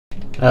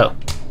Oh.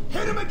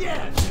 Hit him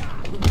again.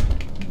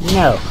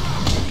 No.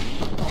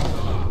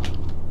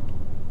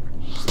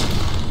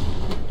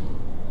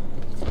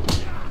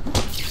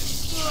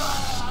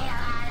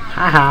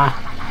 Haha.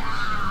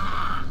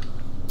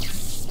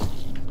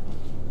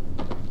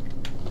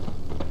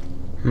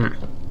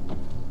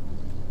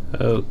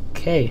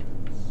 Okay.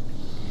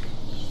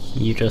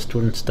 You just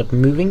wouldn't stop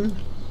moving.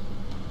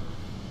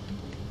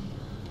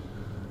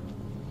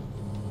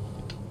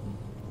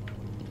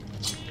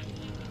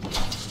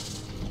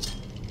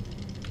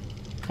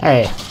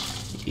 Hey,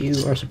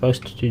 you are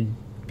supposed to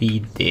be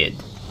dead.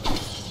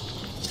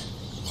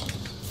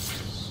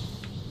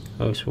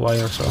 Those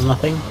wires are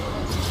nothing.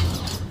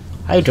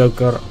 Hi,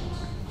 Joker.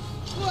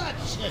 What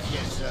took you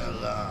so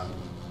long?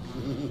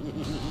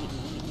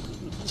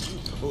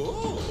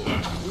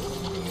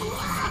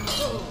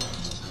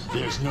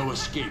 There's no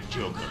escape,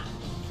 Joker.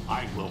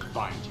 I will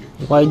find you.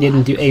 Why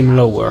didn't you aim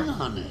lower?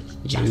 On it.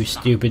 You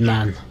stupid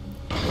man.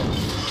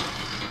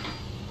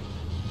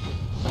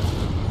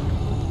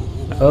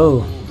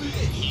 Oh.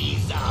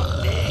 He's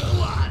a big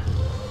one.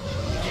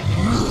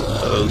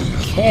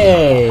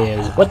 Okay,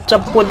 what's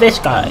up with this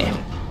guy?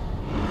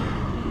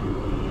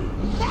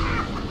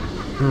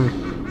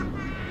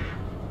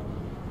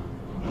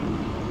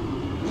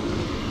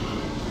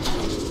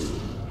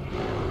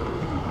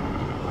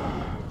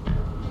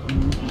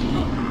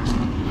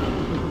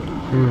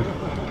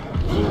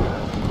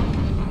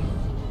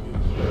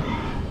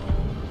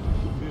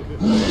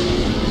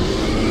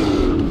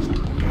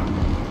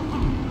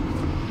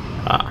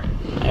 Ah,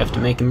 I have to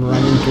make him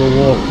run into a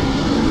wall.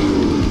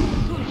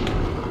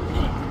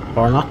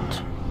 Or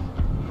not.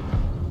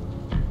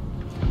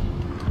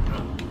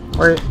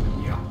 Or...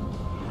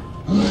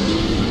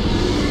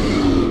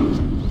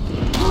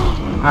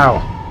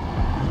 Ow.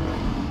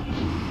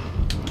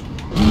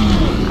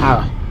 Ow.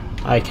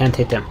 I can't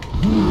hit him.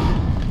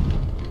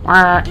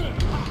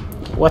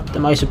 What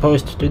am I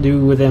supposed to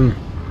do with him?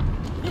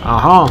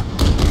 Aha!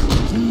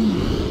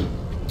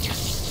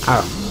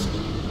 Ow.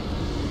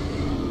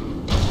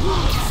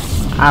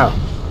 Ow.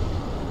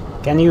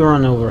 Can you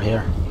run over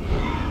here?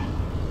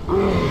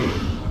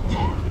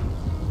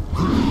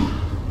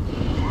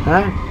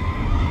 Huh?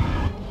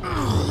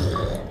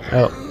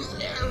 Oh.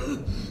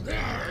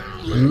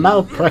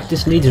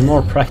 Malpractice needs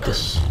more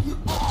practice.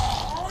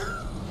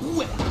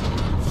 Well,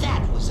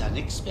 that was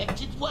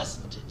unexpected,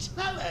 wasn't it?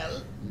 Oh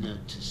well,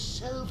 note to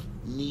self,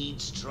 need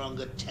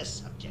stronger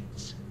test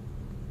subjects.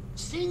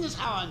 Seeing as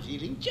how I'm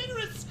feeling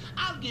generous,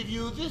 I'll give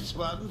you this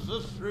one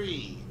for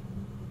free.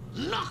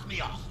 Knock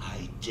me off,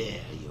 I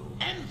dare you.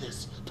 End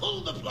this.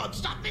 Pull the plug.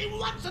 Stop me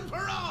once and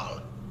for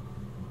all.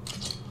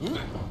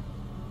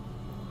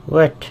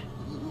 What?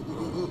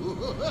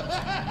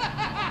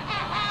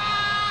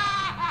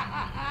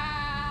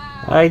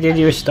 Why did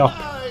you stop?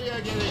 Oh,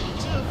 you're getting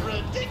too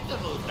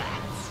predictable,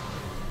 Bats.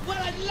 Well,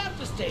 I'd love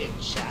to stay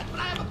and chat, but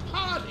I have a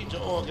party to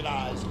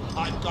organize.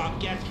 I've got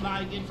guests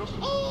flying in from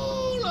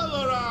all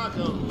over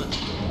Arkham.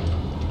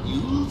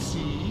 You'll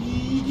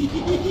see.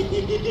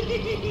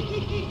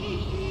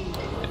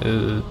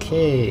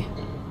 Okay.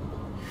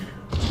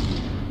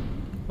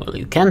 Well,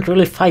 you can't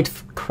really fight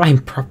crime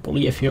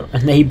properly if you're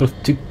unable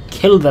to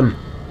kill them.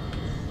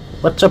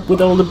 What's up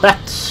with all the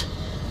bats?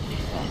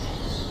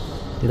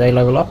 Did I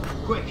level up?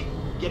 Quick,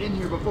 get in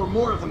here before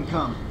more of them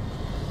come.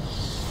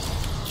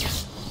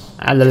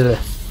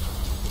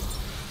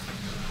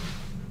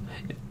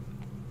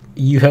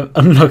 You have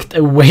unlocked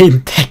a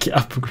Wayne Tech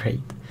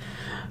upgrade.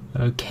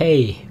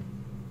 Okay.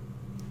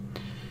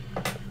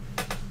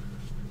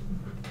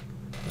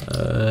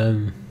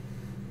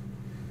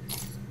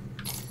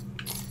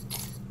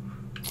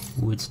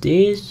 What's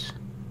this?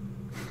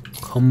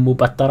 Combo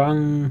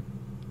Batarang.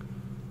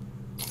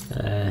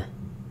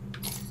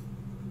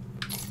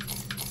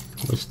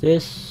 What's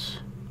this?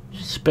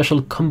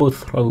 Special combo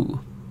throw.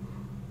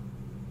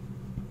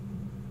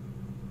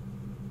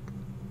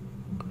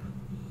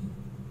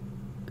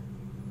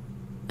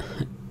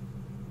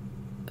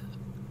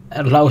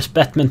 Allows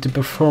Batman to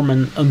perform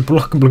an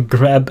unblockable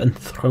grab and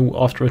throw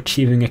after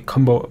achieving a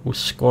combo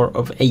score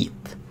of 8.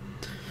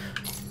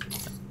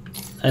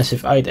 As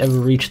if I'd ever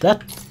reach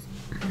that.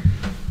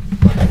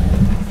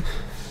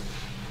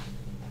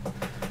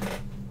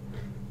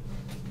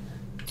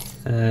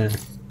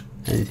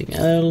 Anything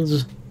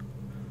else?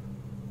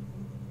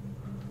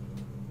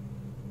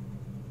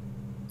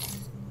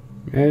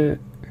 No.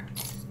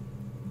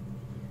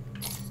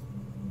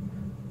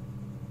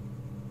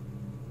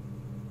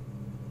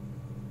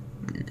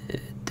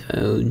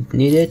 Don't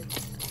need it.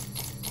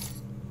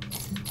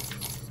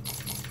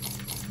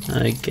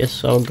 I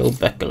guess I'll go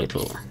back a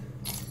little.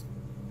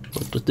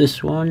 What was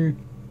this one?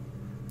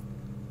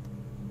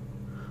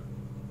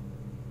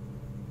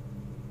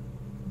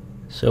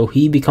 So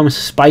he becomes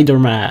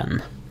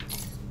Spider-Man.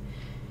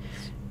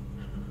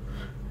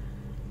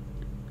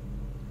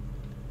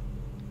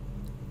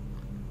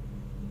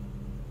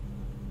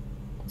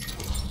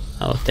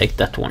 I'll take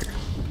that one.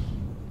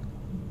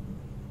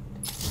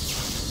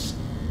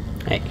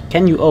 Hey,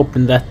 can you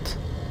open that?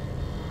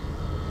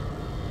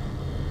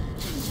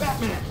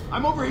 Batman,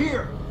 I'm over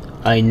here.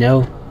 I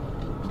know.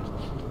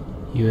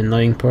 You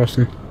annoying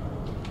person.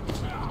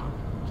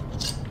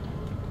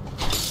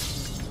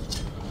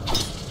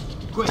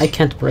 Quick, I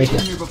can't break get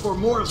in it. here before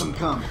more of them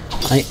come.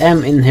 I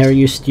am in here,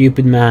 you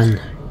stupid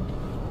man.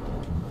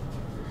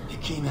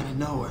 It came out of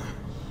nowhere.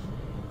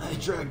 I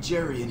dragged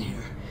Jerry in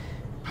here.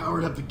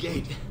 Powered up the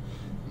gate.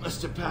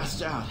 Must have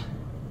passed out.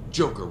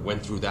 Joker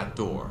went through that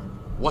door.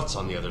 What's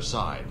on the other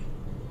side?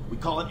 We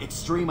call it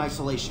extreme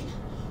isolation.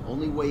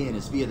 Only way in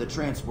is via the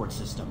transport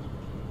system.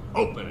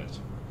 Open it.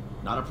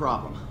 Not a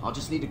problem. I'll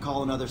just need to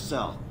call another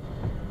cell.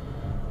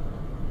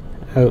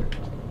 Oh.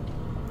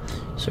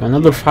 So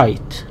another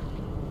fight.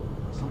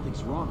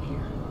 Something's wrong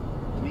here.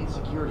 The main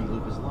security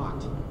loop is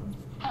locked.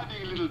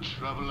 Having a little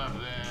trouble up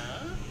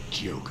there?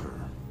 Joker.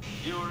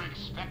 You're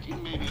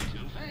expecting maybe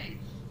Two-Face?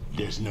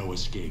 There's no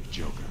escape,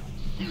 Joker.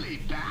 Silly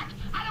bat!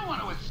 I don't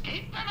want to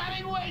escape. I'm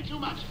having way too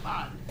much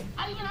fun.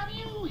 I even have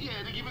you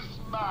here to give a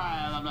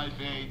smile on my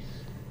face.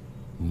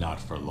 Not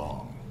for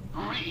long.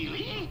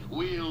 Really?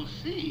 We'll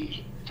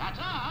see.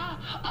 Ta-ta!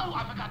 Oh,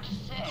 I forgot to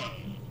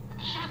say.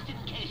 Just in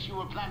case you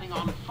were planning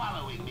on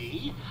following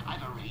me,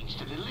 I've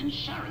arranged a little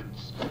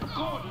insurance.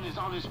 Gordon is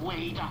on his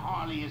way to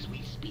Harley as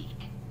we speak.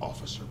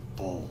 Officer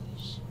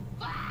Bowles.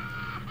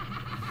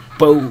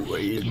 Bold.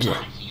 If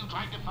I see you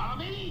trying to follow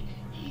me,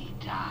 he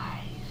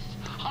dies.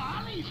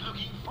 Harley's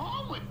looking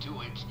forward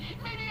to it.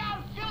 Maybe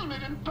I'll film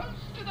it and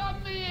post it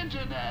on the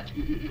internet.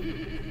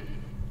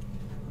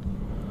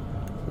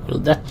 Well,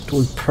 that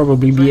would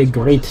probably be a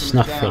great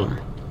snuff film.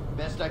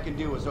 Best I can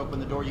do is open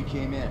the door you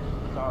came in.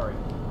 Sorry.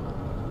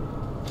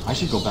 I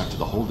should go back to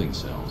the holding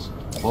cells.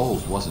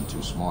 Bowles wasn't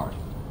too smart.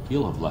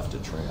 He'll have left a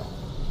trail.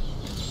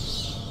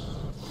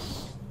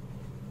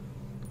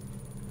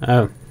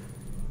 Oh.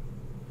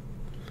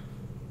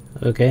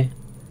 Okay.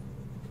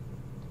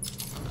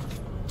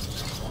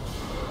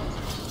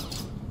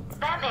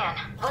 Batman,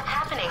 what's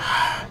happening?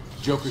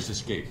 Joker's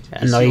escaped. He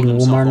Annoying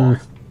sealed himself woman.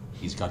 off.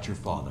 He's got your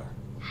father.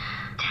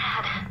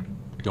 Dad.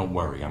 Don't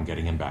worry, I'm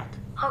getting him back.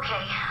 Okay,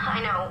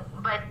 I know,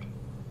 but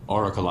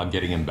Oracle, I'm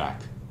getting him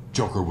back.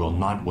 Joker will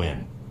not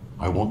win.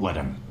 I won't let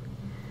him.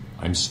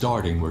 I'm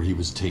starting where he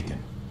was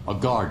taken. A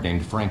guard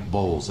named Frank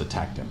Bowles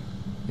attacked him.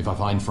 If I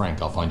find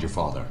Frank, I'll find your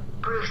father.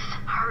 Bruce,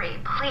 hurry,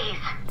 please.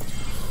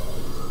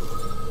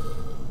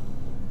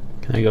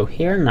 Can I go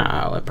here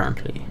now,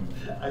 apparently?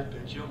 I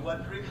bet you're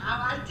wondering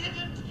how I did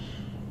it.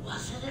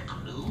 Was it a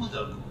clue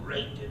the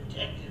great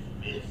detective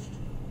missed?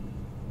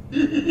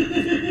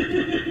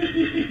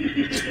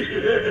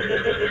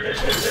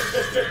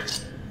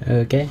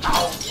 Okay.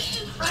 Oh,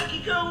 me and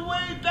Frankie go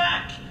way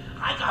back.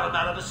 I got him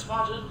out of a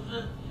spot of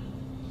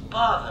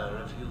bother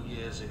a few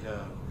years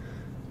ago.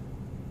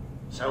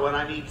 So when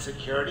I need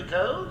security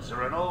codes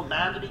or an old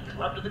man to be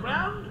clubbed to the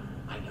ground,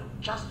 I know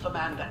just the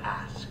man to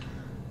ask.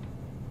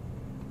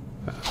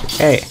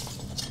 Okay.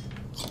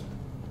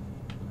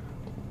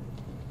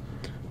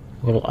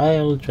 Well,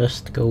 I'll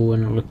just go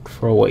and look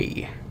for a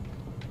way.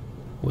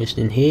 What's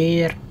in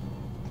here?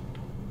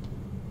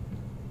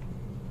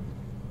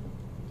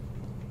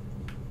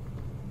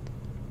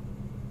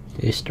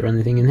 Is there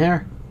anything in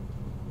here?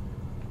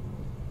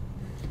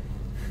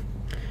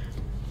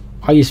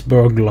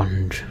 Iceberg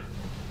Lounge,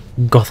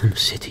 Gotham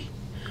City,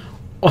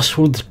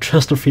 Oswald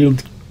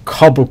Chesterfield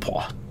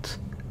Cobblepot.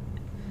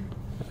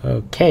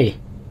 Okay.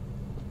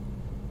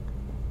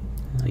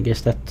 I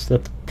guess that's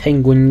that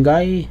penguin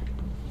guy.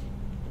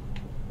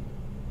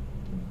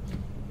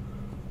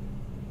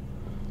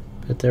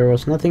 But there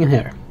was nothing in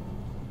here.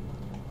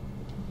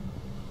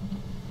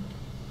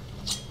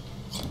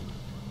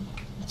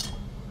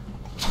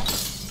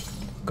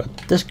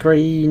 Got the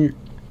screen.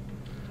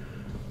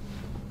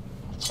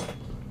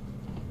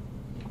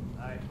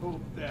 I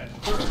hope that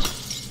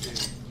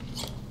hurts.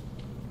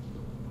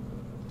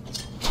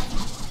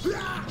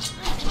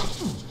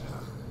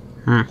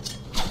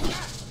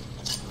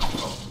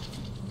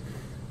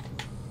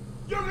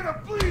 You're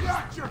gonna bleed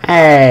out your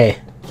Hey!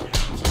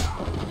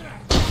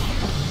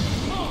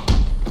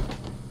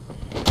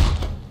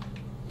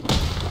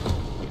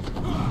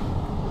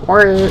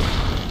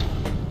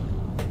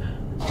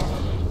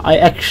 I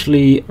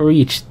actually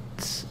reached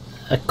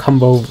a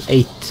combo of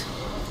 8.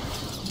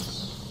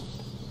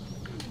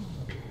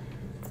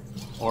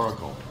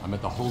 Oracle, I'm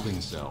at the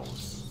holding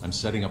cells. I'm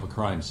setting up a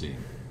crime scene.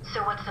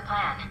 So what's the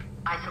plan?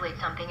 Isolate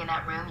something in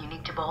that room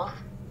unique to Bowles?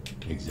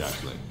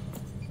 Exactly.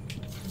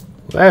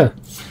 Wow.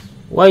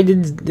 Why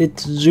did it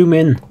zoom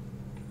in?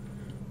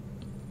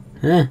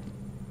 Huh?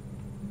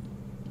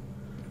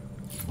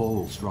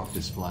 Bowles dropped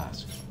his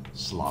flask.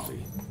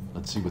 Sloppy.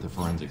 Let's see what the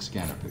forensic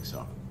scanner picks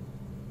up.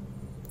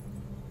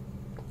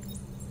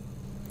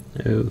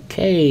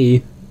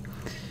 Okay.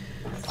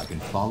 I can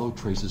follow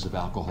traces of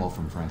alcohol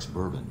from Frank's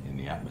bourbon in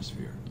the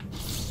atmosphere.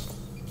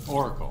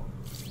 Oracle,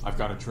 I've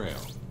got a trail.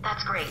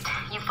 That's great.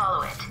 You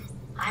follow it.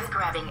 I'm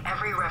grabbing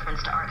every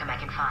reference to Arkham I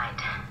can find.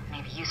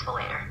 Maybe useful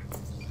later.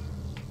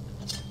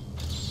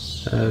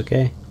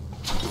 Okay.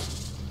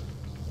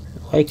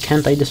 Why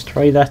can't I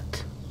destroy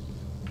that?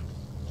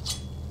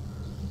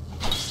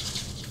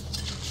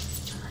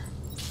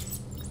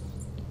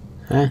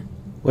 Huh?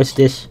 What's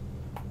this?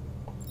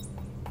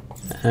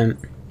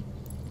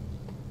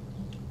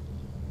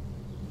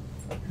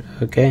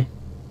 Okay.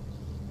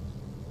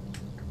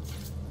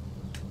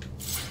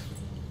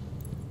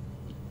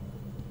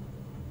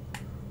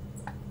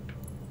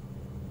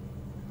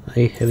 I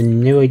have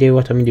no idea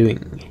what I'm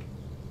doing.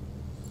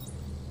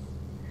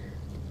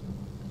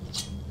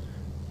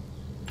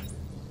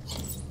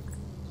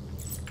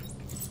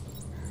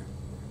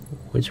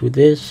 What's with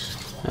this?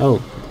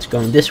 Oh, it's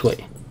going this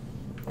way.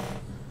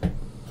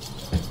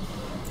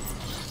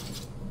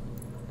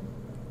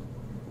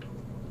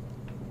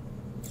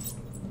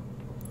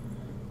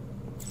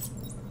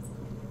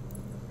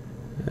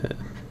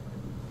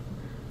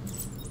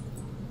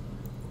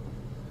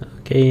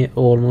 Okay,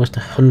 almost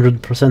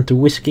 100%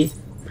 whiskey.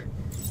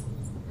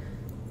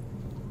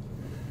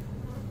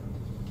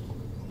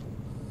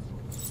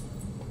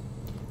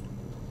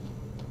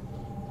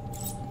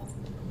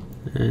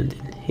 And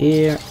in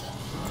here.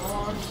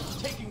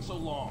 What's taking so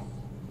long?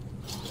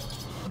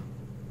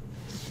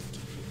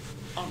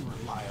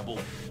 Unreliable.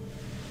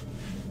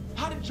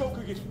 How did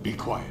Joker get... Be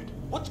quiet.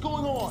 What's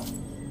going on?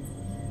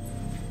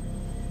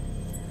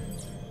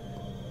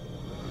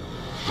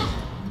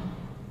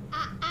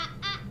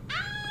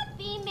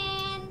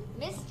 B-Man,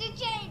 Mr.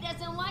 J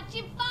doesn't want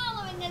you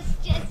following us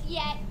just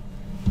yet.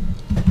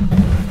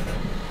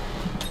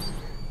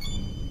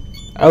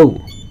 Oh.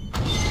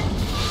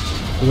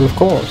 Well, of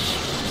course.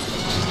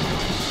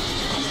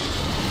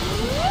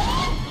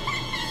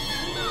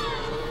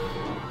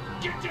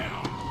 Get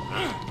down!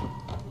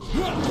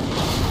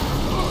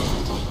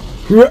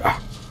 Yeah.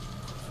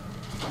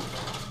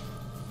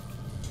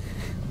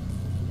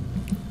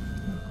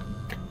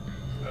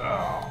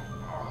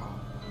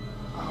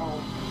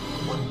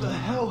 What the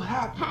hell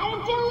happened? How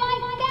did you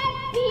like that,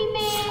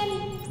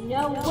 B-Man?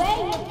 No way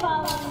you're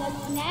following us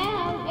now.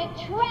 You're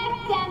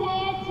trapped down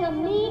there till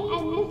me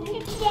and Mr.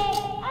 J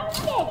are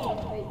ready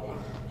for you.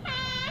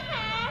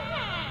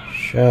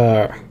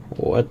 Sure.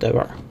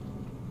 Whatever.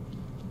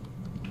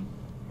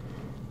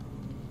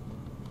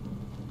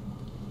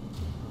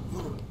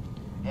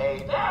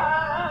 Hey,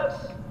 Dabs!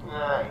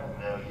 I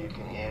know you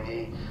can hear me.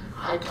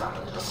 I got a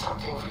little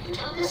something for you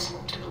to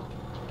listen to.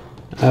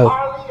 Oh.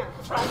 Harley and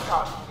Frank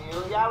are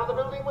nearly out of the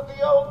building with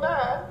the old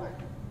man.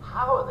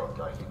 How are they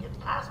going to get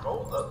past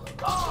all those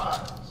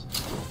guards?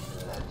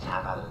 Let's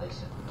have a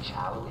listen,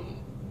 shall we?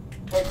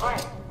 Hey,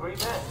 Frank,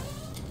 breathe in.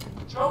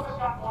 Joker's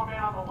got more men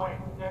on the way.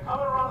 They're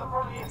coming around the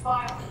front of the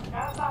asylum.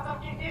 Gotta stop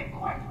them. Get in,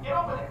 quick. Get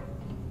over there.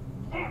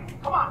 Damn,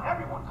 come on,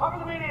 everyone. Cover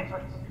the main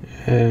entrance.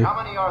 How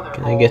many are there?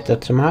 Can I get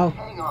that somehow?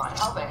 Hang on,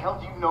 how the hell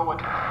do you know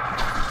what...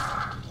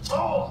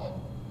 Bulls!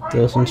 Frank,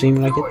 Doesn't what are seem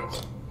you like it. doing?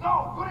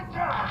 No, put it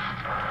down!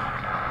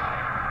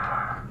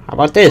 How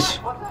about this?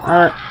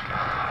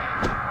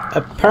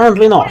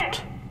 Apparently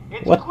not.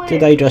 What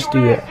did I just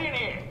do here?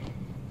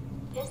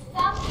 It's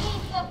some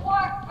piece of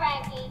work,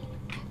 Frankie.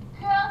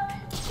 Girl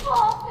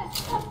control for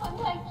someone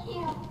like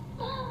you.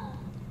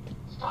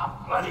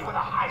 Stop flooding with a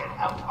hired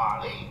help,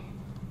 Harley.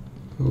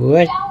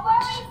 What? Don't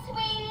worry,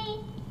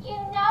 sweetie. You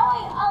know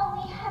I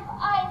only have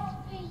eyes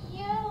for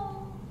you.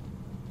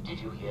 Did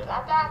you hear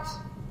that, Bats?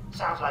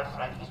 Sounds like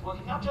Frankie's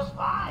working out just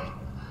fine.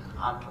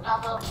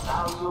 Another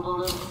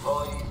valuable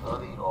employee for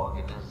the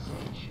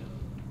organization.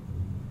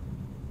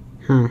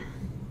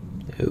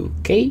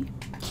 Okay.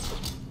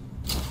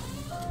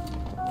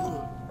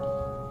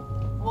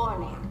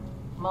 Warning.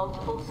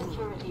 Multiple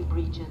security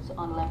breaches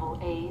on level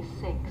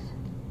A6.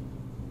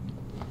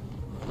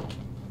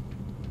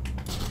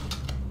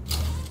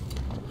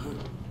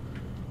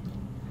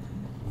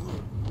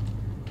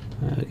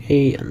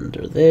 Okay,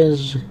 under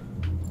this.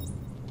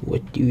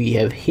 What do we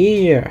have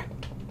here?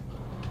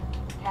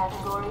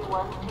 Category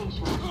 1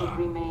 patients should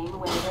remain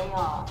where they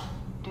are.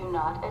 Do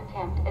not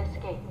attempt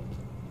escape.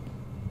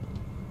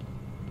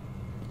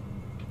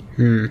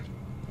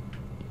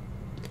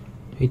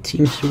 It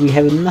seems we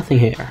have nothing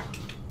here.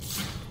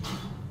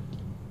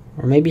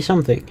 Or maybe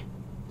something.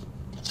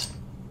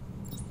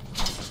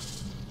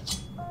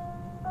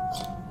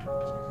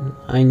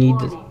 I need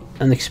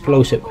an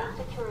explosive.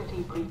 Multiple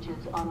security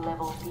breaches on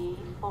level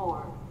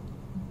B4.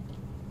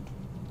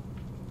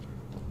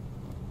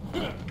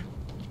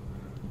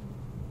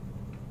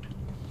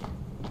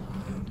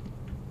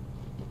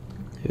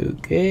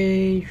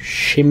 Okay,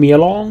 shimmy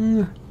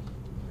along.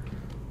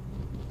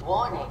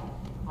 Warning.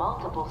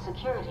 Multiple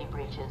security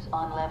breaches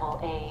on level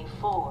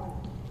A4.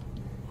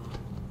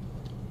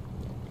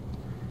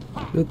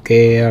 Who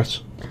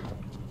cares?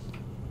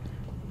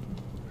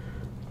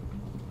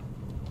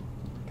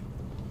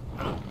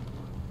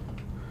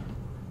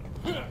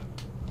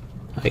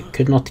 I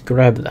could not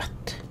grab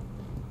that.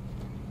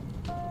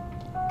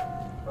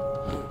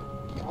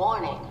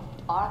 Warning.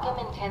 Arkham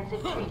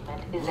Intensive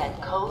Treatment is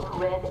at Code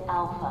Red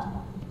Alpha.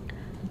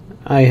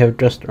 I have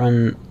just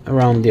run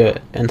around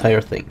the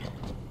entire thing.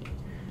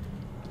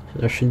 So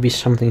there should be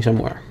something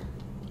somewhere.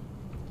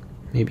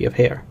 Maybe up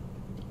here.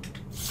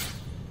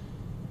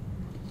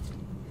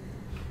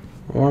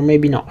 Or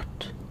maybe not.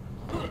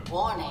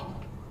 Warning.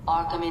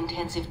 Arkham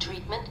Intensive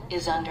Treatment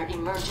is under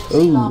emergency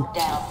Ooh.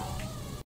 lockdown.